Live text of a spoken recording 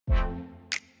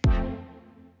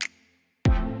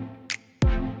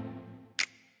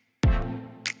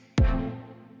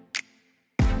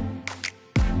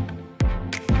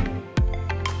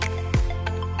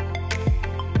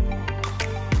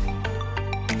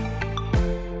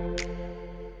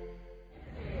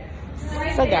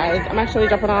So guys, I'm actually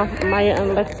dropping off Maya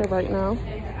and Alexa right now.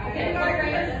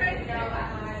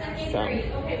 So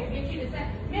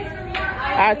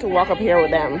I had to walk up here with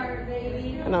them.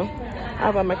 You know, I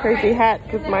have on my crazy hat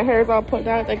because my hair is all put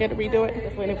out. I got to redo it.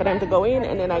 Just waiting for them to go in,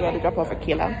 and then I got to drop off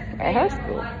Akila at her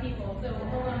school.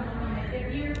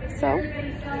 So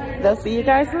they'll see you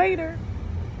guys later.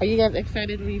 Are you guys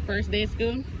excited for your first day of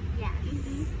school? Yes.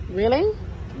 Really?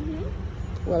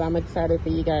 Well, I'm excited for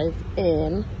you guys,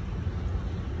 and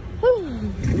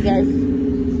you guys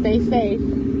stay safe.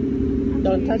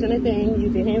 Don't touch anything.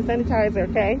 Use your hand sanitizer,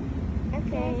 okay?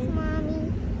 Okay. Yes,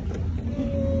 Mommy.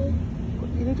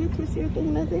 Did you twist your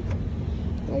thing, Leslie?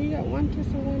 Oh, you got one twist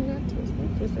and one not twist.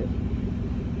 Don't twist it.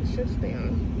 It should stay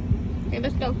on. Okay,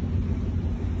 let's go.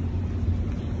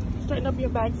 Straighten up your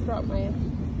bag strap, Maya.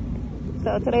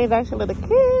 So today is actually the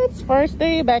kids' first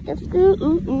day back at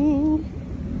school.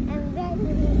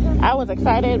 I was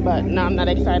excited, but no, I'm not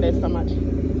excited so much.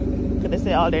 Because they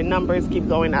say all their numbers keep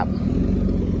going up.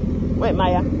 Wait,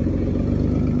 Maya.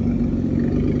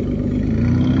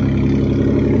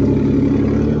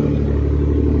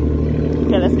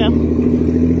 Okay, let's go.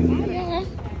 Maya.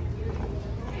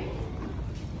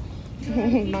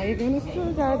 Maya going to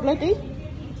school, guys. Lucky.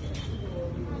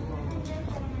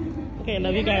 Okay,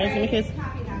 love you guys. Give me a kiss.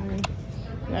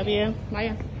 Love you.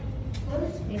 Maya.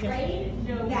 Okay.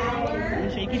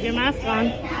 Make sure you keep your mask on.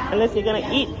 Unless you're going to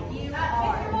eat.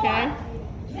 Okay?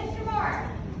 Mr. Moore.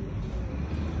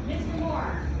 Mr.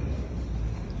 Moore.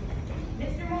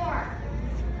 Mr. Moore.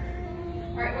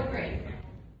 All right, what grade?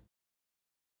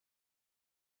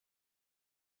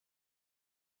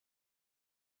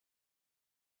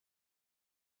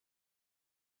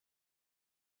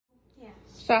 Yeah.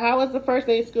 So how was the first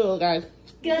day of school, guys?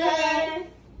 Good.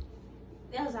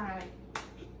 It was alright.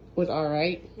 Was all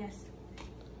right. Yes.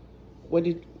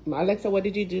 Alexa, what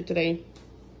did you do today?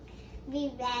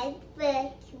 We read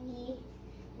books. We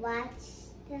watched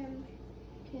some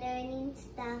learning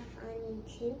stuff on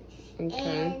YouTube.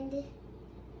 Okay. And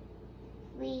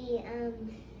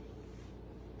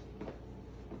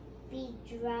we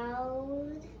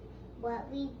drawed what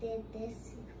we did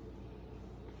this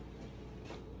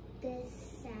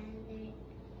Saturday.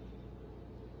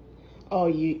 Oh,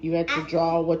 you had to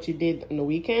draw what you did on the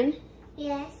weekend?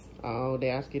 Yes. Oh, they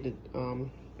asked you to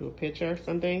do a picture or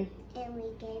something? And we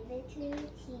gave it to the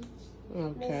teacher,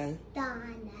 Okay. Miss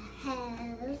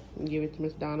Donahoe. You give it to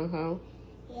Miss Donahoe?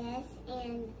 Yes,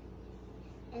 and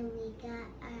we got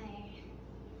our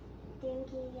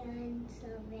thingy on, so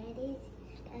ready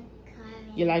a car.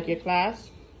 You like your class?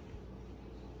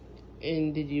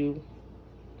 And did you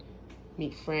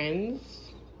meet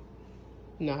friends?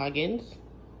 No huggins?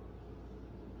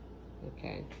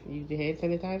 Okay. You use your hand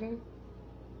sanitizer?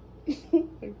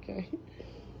 Okay.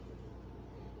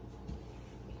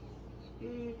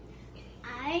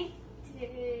 I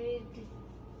did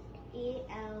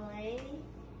ELA.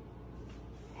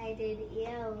 I did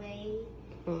ELA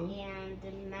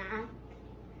and math,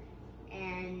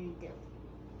 and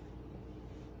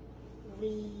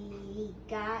we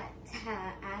got to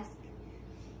ask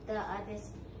the other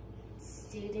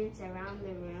students around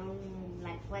the room,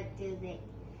 like, what do they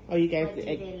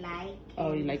like?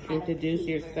 Oh, you like to introduce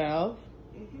yourself?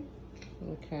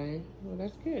 Mm-hmm. Okay. Well,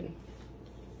 that's good.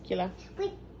 Kila?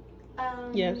 Wait.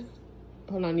 Yes.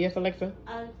 Hold on. Yes, Alexa?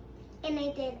 And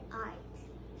I did art.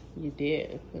 You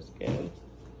did. That's good.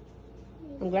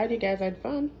 I'm glad you guys had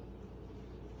fun.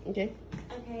 Okay.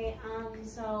 Okay,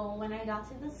 so when I got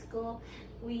to the school,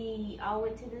 we all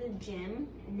went to the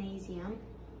gymnasium.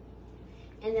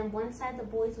 And then one side the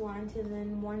boys wanted to,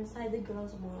 then one side the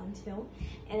girls wanted to.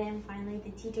 And then finally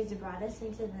the teachers brought us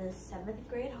into the 7th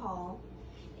grade hall,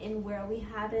 and where we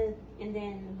had it, and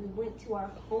then we went to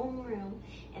our homeroom,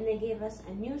 and they gave us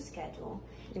a new schedule.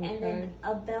 Okay. And then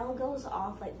a bell goes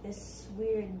off, like this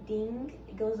weird ding.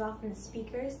 It goes off in the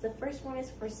speakers. The first one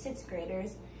is for 6th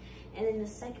graders, and then the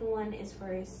second one is for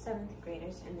 7th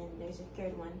graders, and then there's a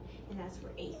third one, and that's for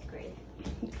 8th grade.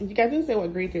 You guys didn't say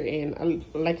what grade you're in.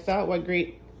 Alexa, what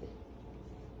grade?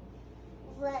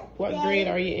 What grade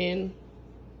are you in?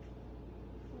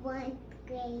 1st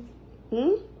grade.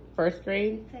 First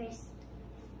grade? First.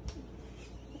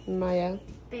 Maya?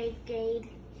 3rd grade.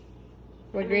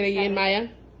 What grade are you in, Maya?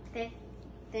 5th.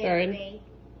 Third. 3rd grade.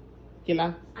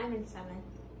 Kila? I'm in 7th.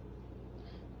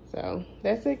 So,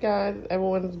 that's it, guys.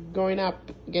 Everyone's growing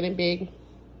up, getting big.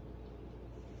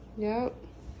 Yep.